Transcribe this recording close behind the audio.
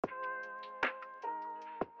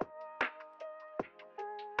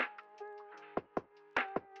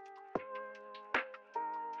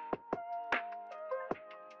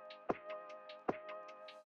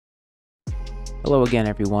Hello again,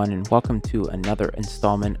 everyone, and welcome to another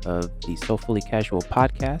installment of the Soulfully Casual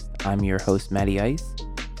podcast. I'm your host, Matty Ice.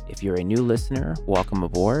 If you're a new listener, welcome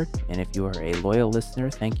aboard. And if you are a loyal listener,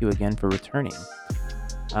 thank you again for returning.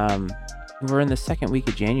 We're in the second week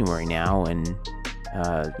of January now, and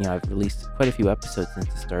I've released quite a few episodes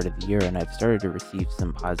since the start of the year, and I've started to receive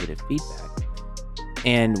some positive feedback.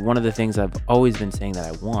 And one of the things I've always been saying that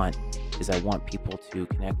I want people to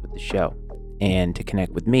connect with the show and to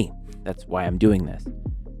connect with me. That's why I'm doing this.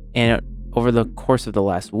 And over the course of the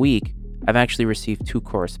last week, I've actually received 2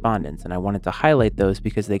 correspondence, and I wanted to highlight those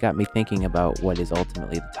because they got me thinking about what is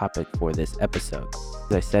ultimately the topic for this episode.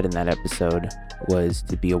 As I said in that episode, was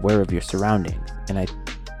to be aware of your surroundings. And I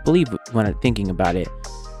believe when I'm thinking about it,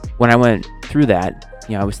 when I went through that,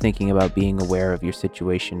 I was thinking about being aware of your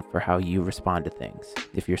situation for how you respond to things.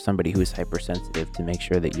 If you're somebody who is hypersensitive, to make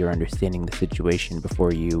sure that you're understanding the situation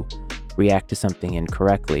before you react to something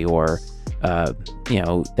incorrectly or,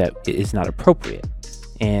 that is not appropriate.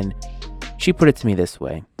 And she put it to me this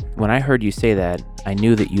way. When I heard you say that, I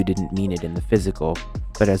knew that you didn't mean it in the physical,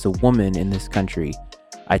 but as a woman in this country,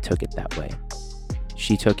 I took it that way.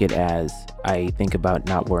 She took it as I think about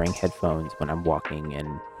not wearing headphones when I'm walking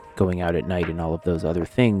and going out at night and all of those other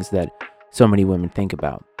things that so many women think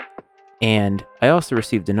about. And I also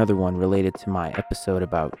received another one related to my episode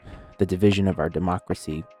about the division of our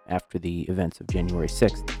democracy after the events of January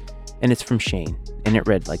 6th. And it's from Shane, and it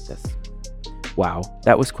read like this. Wow,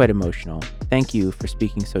 that was quite emotional. Thank you for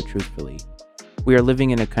speaking so truthfully. We are living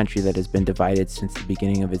in a country that has been divided since the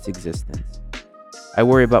beginning of its existence. I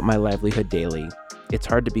worry about my livelihood daily. It's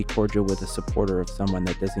hard to be cordial with a supporter of someone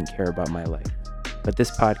that doesn't care about my life. But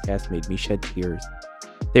this podcast made me shed tears.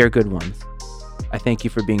 They are good ones. I thank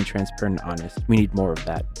you for being transparent and honest. We need more of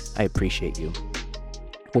that. I appreciate you.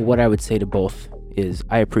 Well, what I would say to both is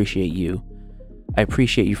I appreciate you. I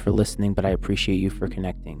appreciate you for listening, but I appreciate you for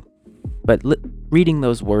connecting. But reading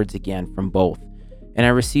those words again from both, and I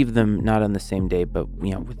received them not on the same day, but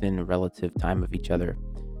within a relative time of each other.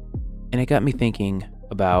 And it got me thinking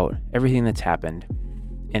about everything that's happened.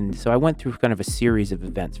 And so I went through kind of a series of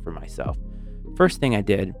events for myself. First thing I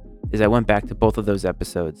did is I went back to both of those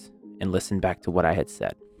episodes and listened back to what I had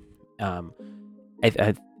said.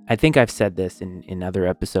 I think I've said this in other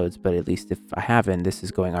episodes, but at least if I haven't, this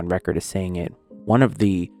is going on record as saying it. One of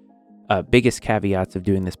the biggest caveats of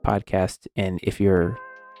doing this podcast, and if you're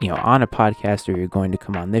on a podcast or you're going to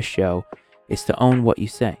come on this show, is to own what you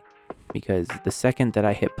say. Because the second that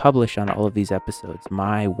I hit publish on all of these episodes,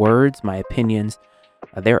 my words, my opinions,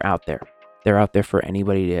 they're out there. They're out there for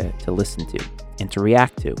anybody to listen to and to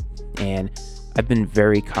react to. And I've been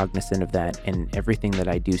very cognizant of that, and everything that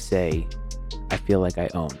I do say, I feel like I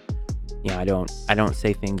own. I don't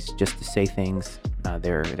say things just to say things.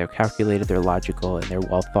 They're calculated, they're logical, and they're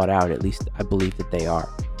well thought out. At least I believe that they are.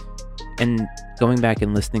 And going back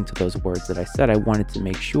and listening to those words that I said, I wanted to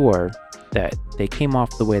make sure that they came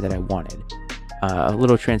off the way that I wanted. A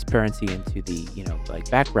little transparency into the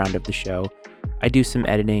background of the show. I do some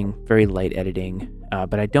editing, very light editing,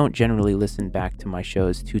 but I don't generally listen back to my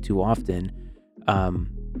shows too often.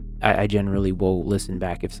 I generally will listen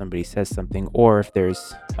back if somebody says something, or if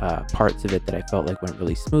there's parts of it that I felt like went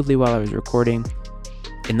really smoothly while I was recording.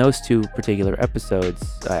 In those 2 particular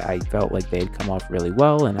episodes, I felt like they had come off really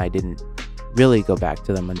well, and I didn't really go back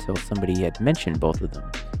to them until somebody had mentioned both of them.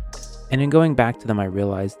 And in going back to them, I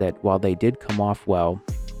realized that while they did come off well,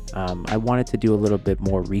 I wanted to do a little bit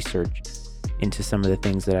more research into some of the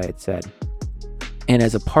things that I had said. And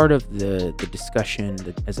as a part of the discussion,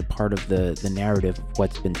 as a part of the narrative of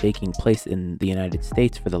what's been taking place in the United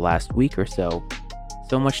States for the last week or so,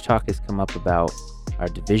 so much talk has come up about our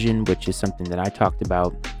division, which is something that I talked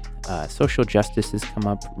about. Social justice has come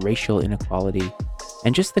up, racial inequality,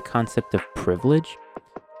 and just the concept of privilege.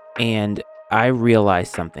 And I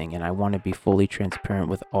realized something, and I want to be fully transparent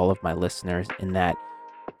with all of my listeners, in that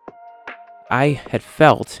I had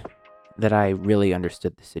felt that I really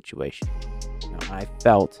understood the situation. I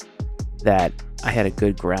felt that I had a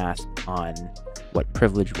good grasp on what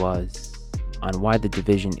privilege was, on why the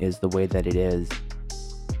division is the way that it is.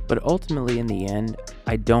 But ultimately, in the end,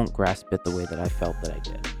 I don't grasp it the way that I felt that I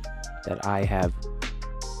did. That I have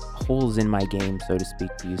holes in my game, so to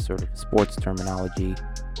speak, to use sort of sports terminology.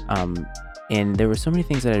 And there were so many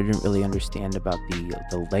things that I didn't really understand about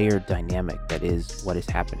the layered dynamic that is what is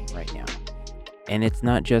happening right now. And it's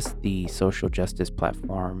not just the social justice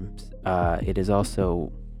platforms. It is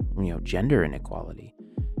also, gender inequality.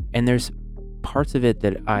 And there's parts of it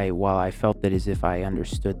that while I felt that as if I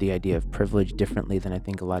understood the idea of privilege differently than I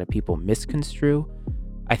think a lot of people misconstrue,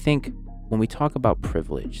 I think when we talk about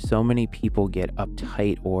privilege, so many people get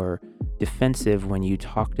uptight or defensive when you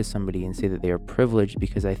talk to somebody and say that they are privileged,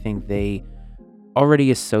 because I think they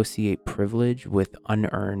already associate privilege with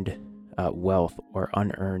unearned wealth or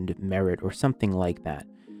unearned merit or something like that.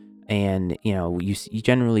 And, you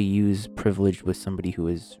generally use privilege with somebody who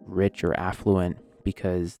is rich or affluent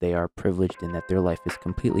because they are privileged in that their life is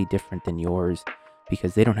completely different than yours,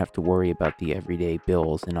 because they don't have to worry about the everyday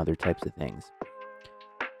bills and other types of things.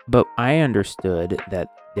 But I understood that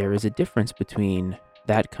there is a difference between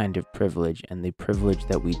that kind of privilege and the privilege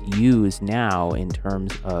that we use now in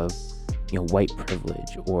terms of, white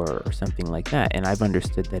privilege or something like that. And I've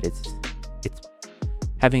understood that it's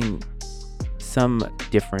having some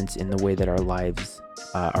difference in the way that our lives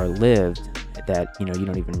are lived that, you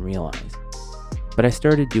don't even realize. But I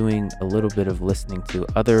started doing a little bit of listening to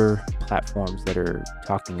other platforms that are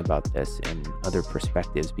talking about this and other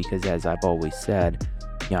perspectives, because as I've always said,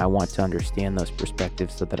 I want to understand those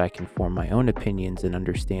perspectives so that I can form my own opinions and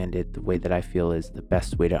understand it the way that I feel is the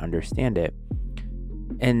best way to understand it.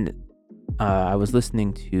 And I was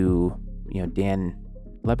listening to, Dan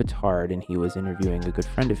Le Batard, and he was interviewing a good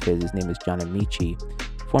friend of his. His name is John Amici,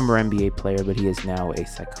 former NBA player, but he is now a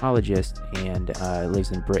psychologist and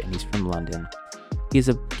lives in Britain. He's from London. He's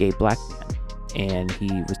a gay black man, and he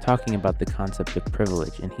was talking about the concept of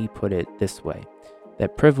privilege, and he put it this way,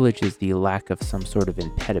 that privilege is the lack of some sort of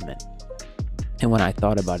impediment. And when I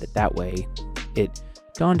thought about it that way, it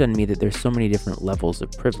dawned on me that there's so many different levels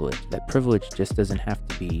of privilege, that privilege just doesn't have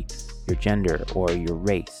to be your gender or your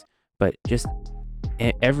race, but just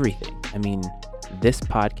everything. I mean, this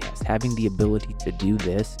podcast, having the ability to do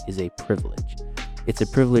this is a privilege. It's a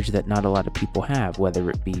privilege that not a lot of people have, whether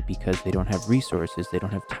it be because they don't have resources, they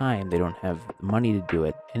don't have time, they don't have money to do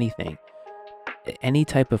it, anything. Any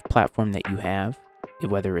type of platform that you have,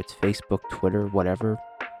 whether it's Facebook, Twitter, whatever,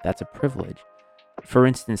 that's a privilege. For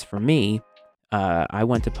instance, for me, I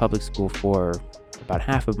went to public school for about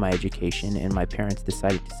half of my education, and my parents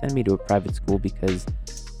decided to send me to a private school because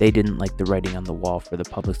they didn't like the writing on the wall for the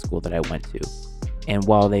public school that I went to. And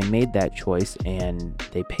while they made that choice and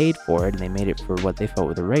they paid for it and they made it for what they felt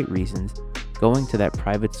were the right reasons, going to that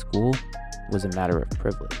private school was a matter of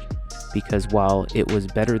privilege. Because while it was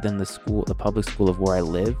better than the public school of where I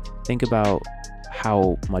lived, think about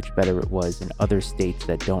how much better it was in other states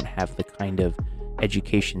that don't have the kind of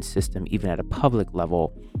education system, even at a public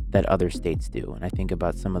level, that other states do. And I think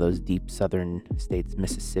about some of those deep southern states,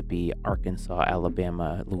 Mississippi, Arkansas,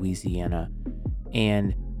 Alabama, Louisiana,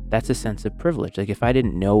 and that's a sense of privilege. Like, if I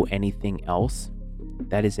didn't know anything else,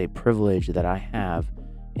 that is a privilege that I have,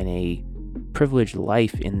 and a privileged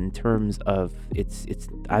life in terms of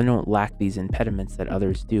I don't lack these impediments that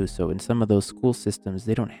others do. So in some of those school systems,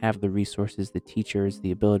 they don't have the resources, the teachers,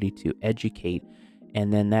 the ability to educate,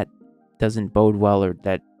 and then that doesn't bode well, or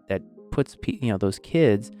that puts those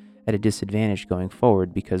kids at a disadvantage going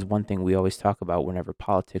forward. Because one thing we always talk about whenever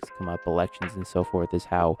politics come up, elections and so forth, is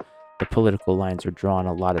how the political lines are drawn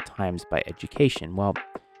a lot of times by education. Well,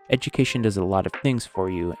 education does a lot of things for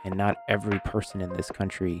you, and not every person in this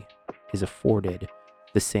country is afforded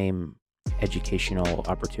the same educational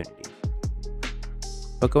opportunities.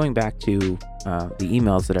 But going back to the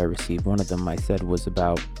emails that I received, one of them I said was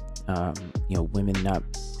about women not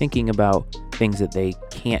thinking about things that they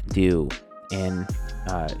can't do. And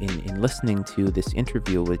in listening to this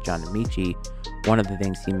interview with John Amici, one of the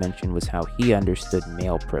things he mentioned was how he understood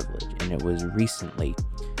male privilege, and it was recently.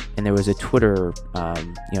 And there was a Twitter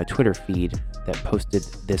feed that posted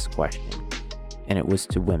this question, and it was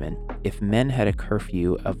to women: if men had a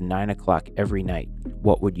curfew of 9 o'clock every night,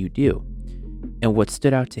 what would you do? And what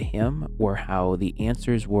stood out to him were how the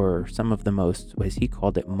answers were some of the most, as he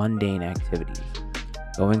called it, mundane activities.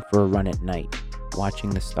 Going for a run at night, watching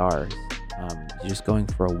the stars, just going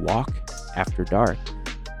for a walk after dark.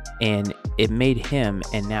 And it made him,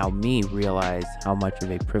 and now me, realize how much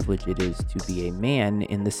of a privilege it is to be a man,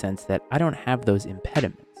 in the sense that I don't have those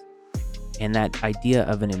impediments. And that idea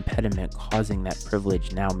of an impediment causing that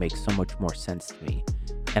privilege now makes so much more sense to me.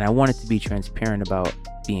 And I wanted to be transparent about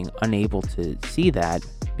being unable to see that,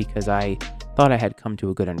 because I thought I had come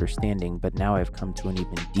to a good understanding, but now I've come to an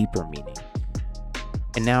even deeper meaning.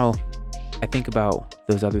 And now I think about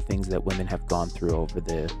those other things that women have gone through over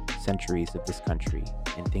the centuries of this country,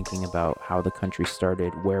 and thinking about how the country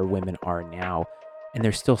started, where women are now, and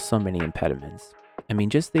there's still so many impediments. I mean,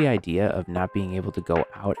 just the idea of not being able to go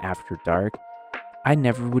out after dark, I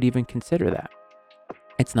never would even consider that.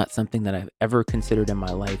 It's not something that I've ever considered in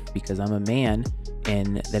my life, because I'm a man,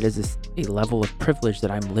 and that is a level of privilege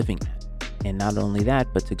that I'm living at. And not only that,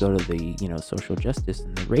 but to go to the, social justice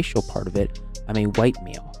and the racial part of it, I'm a white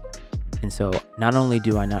male. And so not only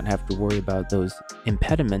do I not have to worry about those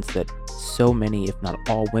impediments that so many, if not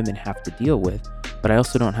all women have to deal with, but I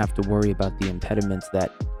also don't have to worry about the impediments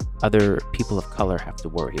that other people of color have to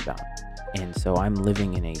worry about. And so I'm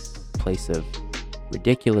living in a place of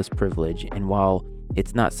ridiculous privilege, and while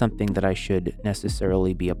it's not something that I should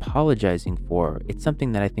necessarily be apologizing for, it's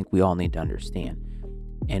something that I think we all need to understand.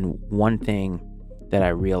 And one thing that I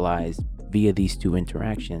realized via these two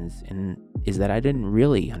interactions is that I didn't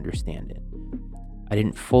really understand it. I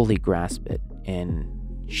didn't fully grasp it. And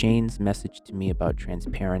Shane's message to me about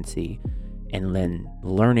transparency and then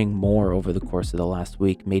learning more over the course of the last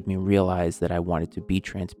week made me realize that I wanted to be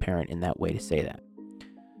transparent in that way to say that.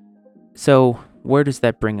 So where does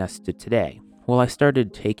that bring us to today? Well, I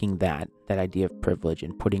started taking that idea of privilege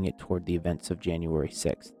and putting it toward the events of January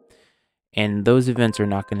 6th. And those events are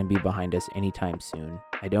not going to be behind us anytime soon.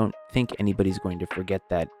 I don't think anybody's going to forget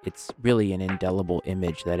that. It's really an indelible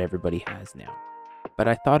image that everybody has now. But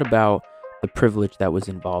I thought about the privilege that was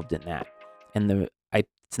involved in that. And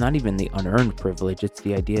it's not even the unearned privilege, it's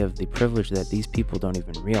the idea of the privilege that these people don't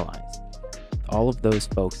even realize. All of those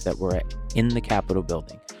folks that were in the Capitol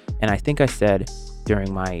building. And I think I said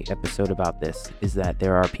during my episode about this is that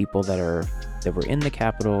there are people that were in the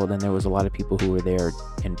Capitol, then there was a lot of people who were there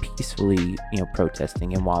and peacefully,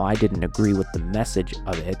 protesting. And while I didn't agree with the message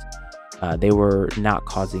of it, they were not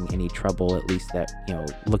causing any trouble, at least that,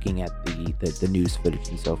 looking at the news footage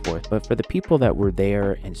and so forth. But for the people that were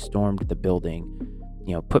there and stormed the building,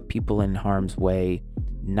 put people in harm's way,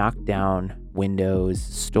 knocked down windows,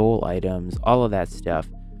 stole items, all of that stuff,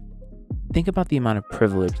 think about the amount of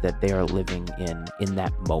privilege that they are living in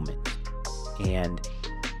that moment. And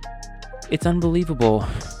it's unbelievable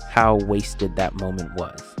how wasted that moment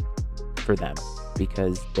was for them,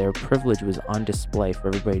 because their privilege was on display for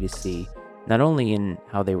everybody to see, not only in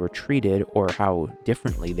how they were treated or how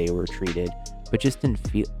differently they were treated, but just in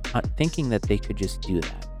thinking that they could just do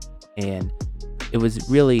that. And it was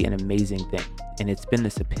really an amazing thing. And it's been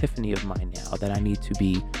this epiphany of mine now that I need to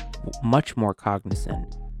be much more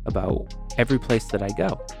cognizant about every place that I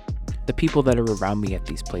go. The people that are around me at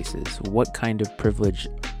these places, what kind of privilege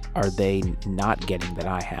are they not getting that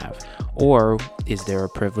I have? Or is there a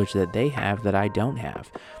privilege that they have that I don't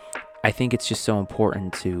have? I think it's just so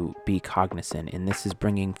important to be cognizant, and this is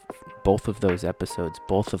bringing both of those episodes,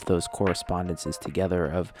 both of those correspondences together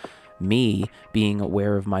of me being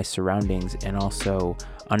aware of my surroundings and also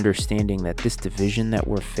understanding that this division that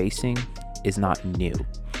we're facing is not new.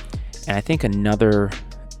 And I think another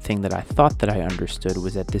thing that I thought that I understood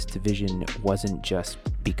was that this division wasn't just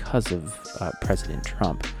because of President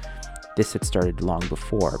Trump. This had started long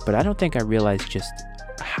before, but I don't think I realized just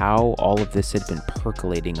how all of this had been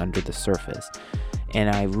percolating under the surface. And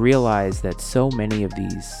I realized that so many of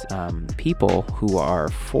these people who are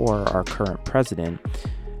for our current president,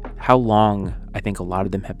 how long I think a lot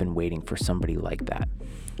of them have been waiting for somebody like that.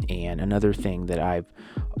 And another thing that I've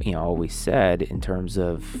always said in terms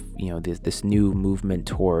of this new movement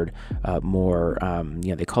toward more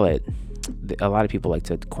they call it, a lot of people like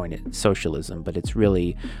to coin it socialism, but it's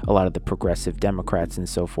really a lot of the progressive Democrats and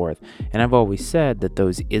so forth. And I've always said that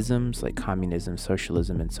those isms like communism,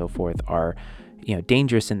 socialism, and so forth are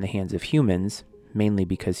dangerous in the hands of humans, mainly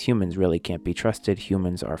because humans really can't be trusted.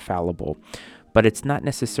 Humans are fallible, but it's not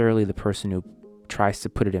necessarily the person who tries to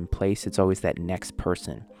put it in place. It's always that next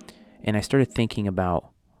person. And I started thinking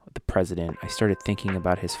about the president. I started thinking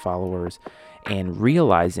about his followers and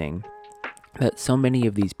realizing that so many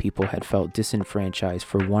of these people had felt disenfranchised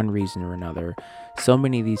for one reason or another. So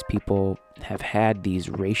many of these people have had these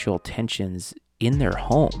racial tensions in their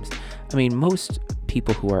homes. I mean, most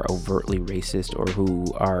people who are overtly racist or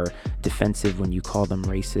who are defensive when you call them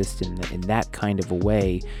racist in that kind of a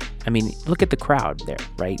way, I mean, look at the crowd there,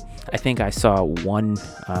 right? I think I saw one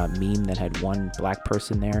meme that had one black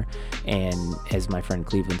person there, and as my friend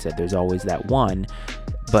Cleveland said, there's always that one.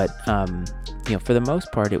 But, for the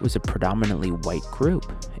most part, it was a predominantly white group.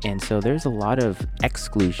 And so there's a lot of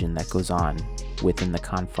exclusion that goes on within the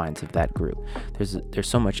confines of that group. There's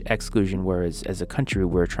so much exclusion, whereas as a country,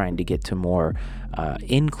 we're trying to get to more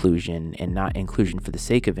inclusion, and not inclusion for the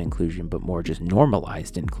sake of inclusion, but more just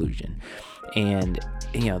normalized inclusion. And,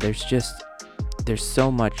 there's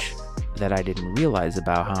so much that I didn't realize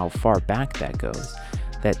about how far back that goes,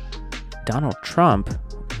 that Donald Trump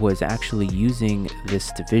was actually using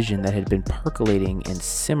this division that had been percolating and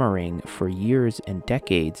simmering for years and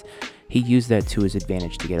decades. He used that to his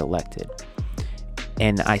advantage to get elected.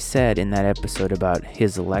 And I said in that episode about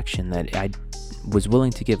his election that I was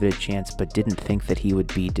willing to give it a chance, but didn't think that he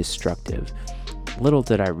would be destructive. Little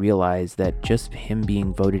did I realize that just him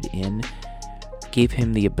being voted in gave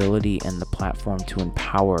him the ability and the platform to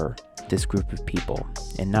empower this group of people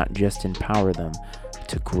and not just empower them,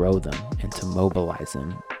 to grow them and to mobilize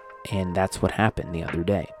them. And that's what happened the other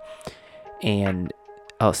day. And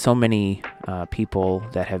so many people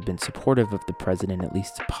that have been supportive of the president, at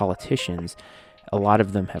least politicians, a lot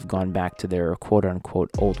of them have gone back to their quote unquote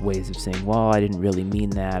old ways of saying, well, I didn't really mean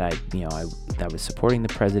that. I was supporting the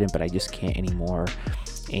president, but I just can't anymore.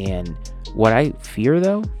 And what I fear,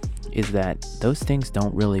 though, is that those things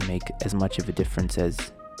don't really make as much of a difference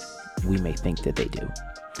as we may think that they do.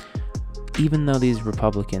 Even though these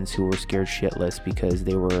Republicans who were scared shitless because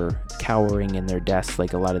they were cowering in their desks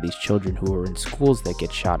like a lot of these children who are in schools that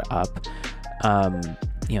get shot up,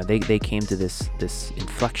 they came to this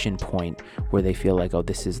inflection point where they feel like, oh,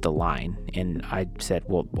 this is the line. And I said,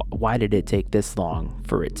 well, why did it take this long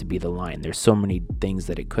for it to be the line? There's so many things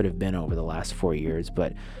that it could have been over the last 4 years,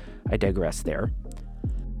 but I digress there.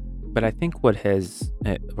 But I think what is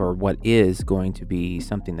going to be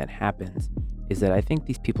something that happens is that I think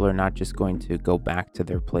these people are not just going to go back to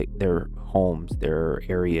their homes, their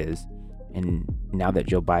areas, and now that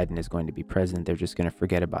Joe Biden is going to be president, they're just going to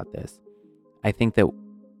forget about this. I think that,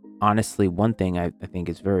 honestly, one thing I think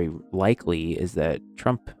is very likely is that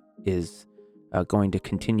Trump is going to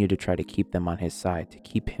continue to try to keep them on his side, to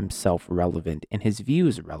keep himself relevant and his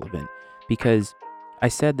views relevant, because I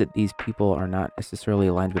said that these people are not necessarily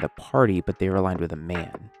aligned with a party, but they are aligned with a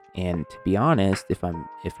man. And to be honest, if I'm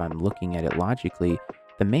looking at it logically,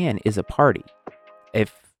 the man is a party.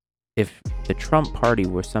 If the Trump party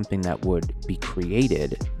were something that would be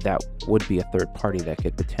created, that would be a third party that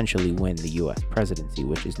could potentially win the U.S. presidency,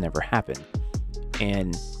 which has never happened.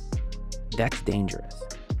 And that's dangerous.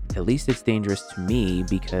 At least it's dangerous to me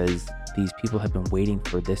because these people have been waiting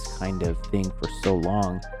for this kind of thing for so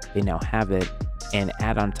long. They now have it. And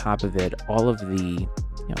add on top of it all of the,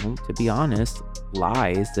 to be honest,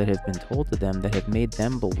 lies that have been told to them that have made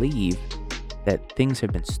them believe that things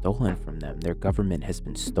have been stolen from them. Their government has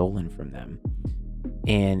been stolen from them.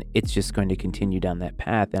 And it's just going to continue down that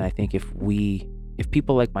path. And I think if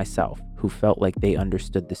people like myself who felt like they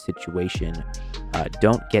understood the situation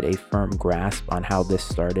don't get a firm grasp on how this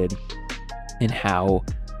started and how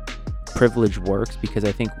privilege works, because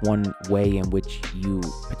I think one way in which you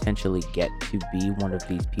potentially get to be one of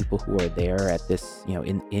these people who are there at this,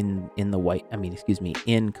 in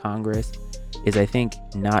Congress, is I think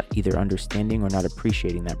not either understanding or not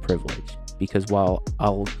appreciating that privilege. Because while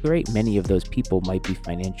a great many of those people might be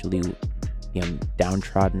financially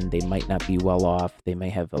downtrodden, they might not be well off, they may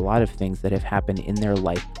have a lot of things that have happened in their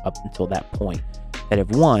life up until that point that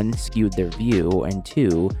have, one, skewed their view, and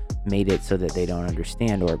two, made it so that they don't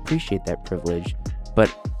understand or appreciate that privilege.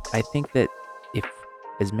 But I think that if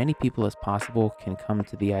as many people as possible can come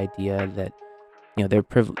to the idea that their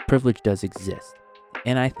privilege does exist,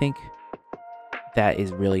 and I think that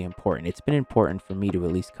is really important. It's been important for me to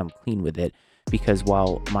at least come clean with it, because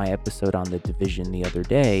while my episode on the division the other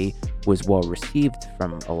day was well received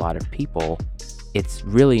from a lot of people, it's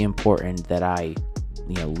really important that I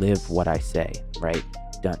live what I say, right?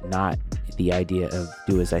 Not the idea of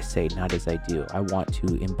do as I say, not as I do. I want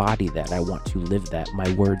to embody that. I want to live that.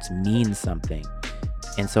 My words mean something.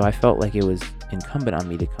 And so I felt like it was incumbent on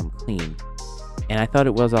me to come clean. And I thought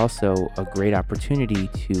it was also a great opportunity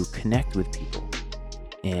to connect with people.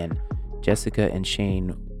 And Jessica and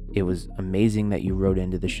Shane, it was amazing that you wrote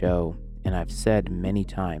into the show. And I've said many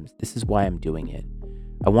times, this is why I'm doing it.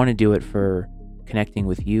 I want to do it for connecting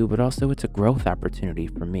with you, but also it's a growth opportunity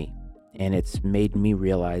for me. And it's made me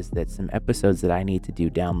realize that some episodes that I need to do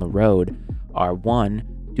down the road are, one,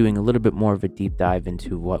 doing a little bit more of a deep dive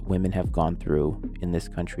into what women have gone through in this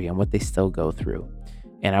country and what they still go through.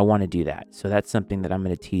 And I want to do that. So that's something that I'm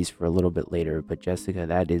going to tease for a little bit later. But Jessica,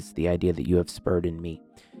 that is the idea that you have spurred in me.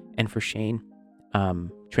 And for Shane,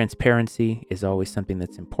 transparency is always something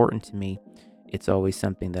that's important to me. It's always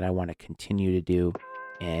something that I want to continue to do.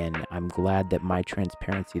 And I'm glad that my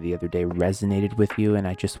transparency the other day resonated with you. And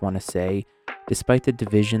I just want to say, despite the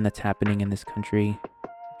division that's happening in this country,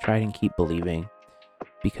 try and keep believing,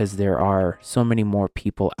 because there are so many more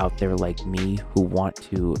people out there like me who want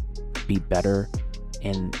to be better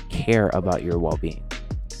and care about your well-being.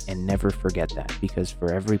 And never forget that, because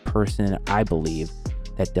for every person, I believe,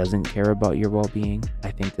 that doesn't care about your well-being,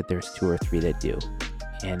 I think that there's 2 or 3 that do.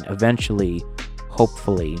 And eventually,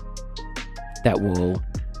 hopefully, that will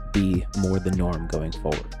be more the norm going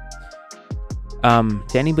forward.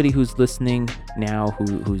 To anybody who's listening now,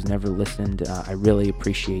 who's never listened, I really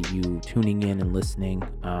appreciate you tuning in and listening.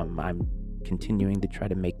 I'm continuing to try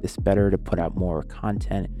to make this better, to put out more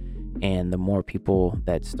content, And the more people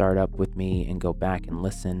that start up with me and go back and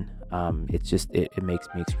listen, it makes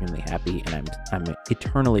me extremely happy, and I'm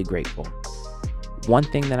eternally grateful. One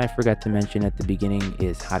thing that I forgot to mention at the beginning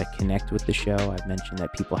is how to connect with the show. I've mentioned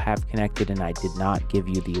that people have connected, and I did not give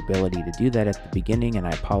you the ability to do that at the beginning, and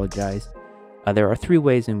I apologize. There are 3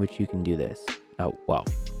 ways in which you can do this.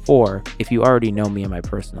 4. If you already know me in my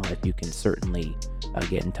personal life, you can certainly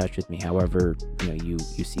get in touch with me however you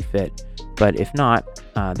see fit. But if not,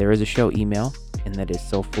 there is a show email, and that is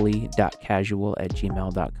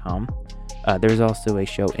soulfully.casual@gmail.com. There's also a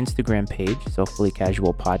show Instagram page, Soulfully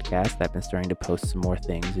Casual Podcast. I've been starting to post some more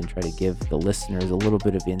things and try to give the listeners a little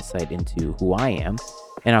bit of insight into who I am,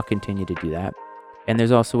 and I'll continue to do that. And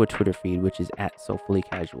there's also a Twitter feed, which is @Soulfully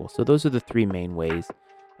Casual. So those are the 3 main ways.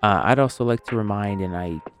 I'd also like to remind, and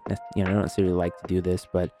I don't necessarily like to do this,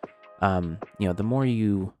 but the more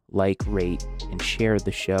you like, rate, and share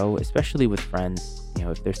the show, especially with friends,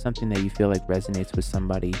 if there's something that you feel like resonates with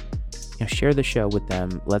somebody, share the show with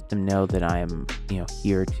them. Let them know that I am,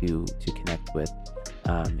 here to connect with.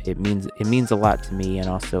 It means a lot to me, and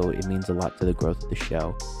also it means a lot to the growth of the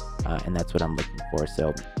show, and that's what I'm looking for.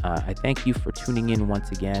 So I thank you for tuning in once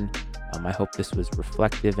again. I hope this was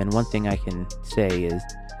reflective, and one thing I can say is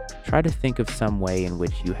try to think of some way in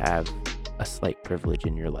which you have a slight privilege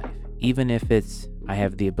in your life, even if it's I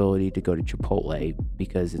have the ability to go to Chipotle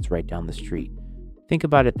because it's right down the street. Think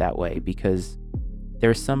about it that way, because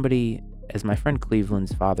there's somebody, as my friend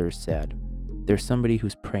Cleveland's father said, there's somebody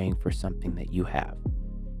who's praying for something that you have.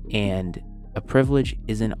 And a privilege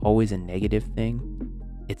isn't always a negative thing.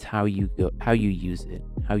 It's how you use it,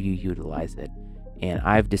 how you utilize it. And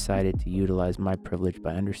I've decided to utilize my privilege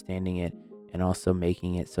by understanding it and also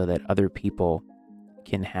making it so that other people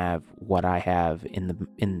can have what I have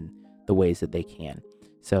in the ways that they can.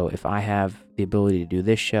 So if I have the ability to do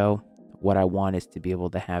this show, what I want is to be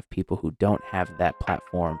able to have people who don't have that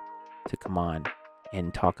platform to come on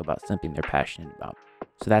and talk about something they're passionate about.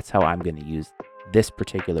 So that's how I'm going to use this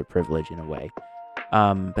particular privilege in a way.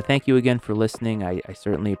 But thank you again for listening. I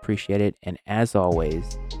certainly appreciate it. And as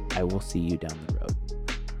always, I will see you down the road.